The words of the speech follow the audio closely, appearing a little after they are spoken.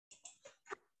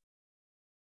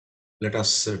let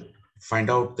us find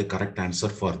out the correct answer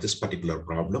for this particular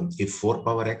problem. If 4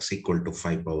 power x equal to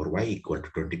 5 power y equal to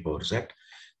 20 power z,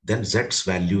 then z's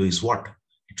value is what?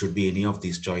 It should be any of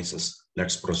these choices.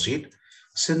 Let's proceed.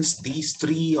 Since these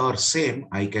three are same,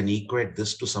 I can equate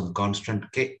this to some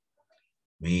constant k.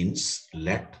 Means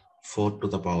let 4 to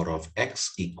the power of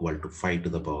x equal to 5 to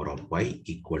the power of y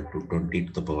equal to 20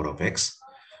 to the power of x.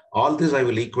 All this I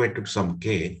will equate to some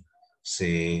k,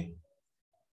 say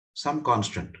some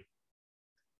constant.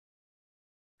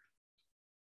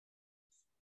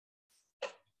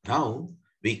 Now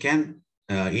we can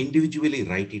individually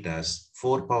write it as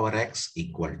 4 power x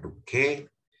equal to k,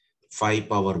 5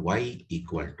 power y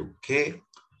equal to k,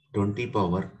 20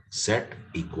 power z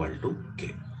equal to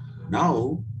k.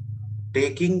 Now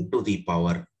taking to the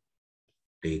power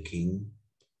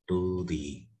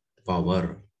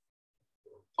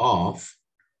of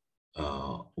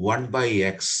 1 by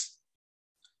x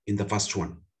in the first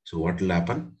one. So what will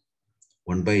happen?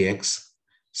 1 by x,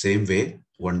 same way,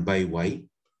 1 by y,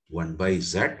 1 by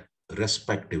z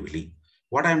respectively.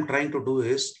 What I'm trying to do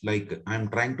is, like, I'm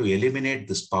trying to eliminate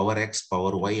this power x,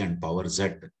 power y, and power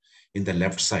z in the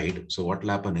left side. So what will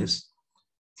happen is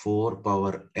 4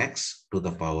 power x to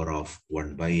the power of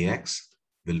 1 by x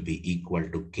will be equal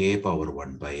to k power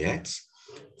 1 by x.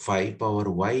 5 power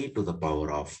y to the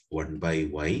power of 1 by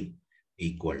y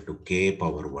equal to k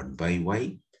power 1 by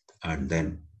y. And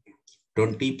then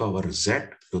 20 power z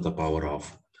to the power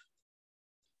of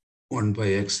 1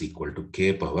 by x equal to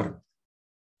k power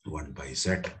 1 by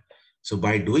z. So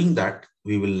by doing that,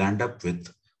 we will land up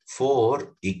with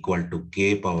 4 equal to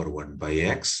k power 1 by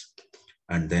x,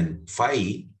 and then 5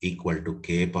 equal to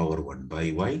k power 1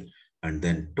 by y, and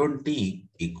then 20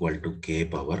 equal to k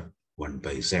power 1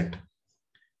 by z.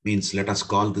 Means let us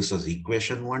call this as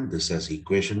equation 1, this as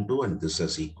equation 2, and this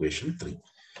as equation 3.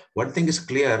 One thing is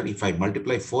clear, if I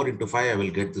multiply 4 into 5, I will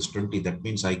get this 20. That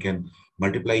means I can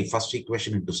multiply first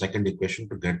equation into second equation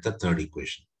to get the third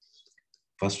equation.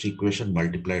 First equation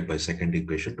multiplied by second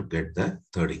equation to get the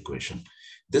third equation.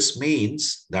 This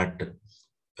means that,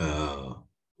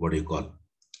 what do you call?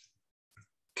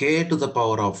 K to the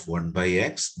power of 1 by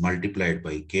x multiplied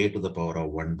by k to the power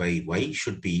of 1 by y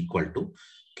should be equal to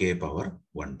k power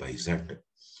 1 by z.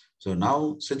 So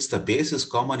now, since the base is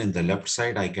common in the left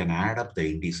side, I can add up the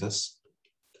indices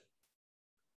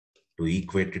to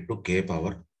equate it to k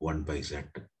power 1 by z.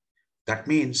 That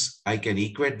means I can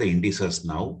equate the indices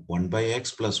now. 1 by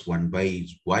x plus 1 by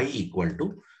y equal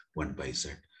to 1 by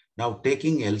z. Now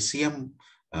taking LCM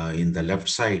in the left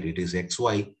side, it is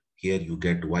xy. Here you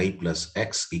get y plus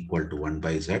x equal to 1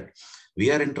 by z.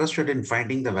 We are interested in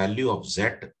finding the value of z.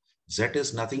 Z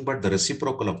is nothing but the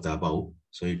reciprocal of the above.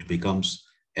 So it becomes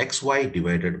xy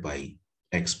divided by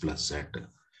x plus z.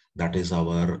 That is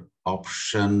our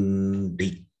option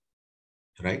D,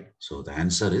 right? So the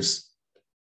answer is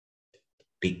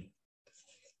D.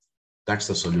 That's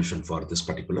the solution for this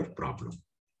particular problem.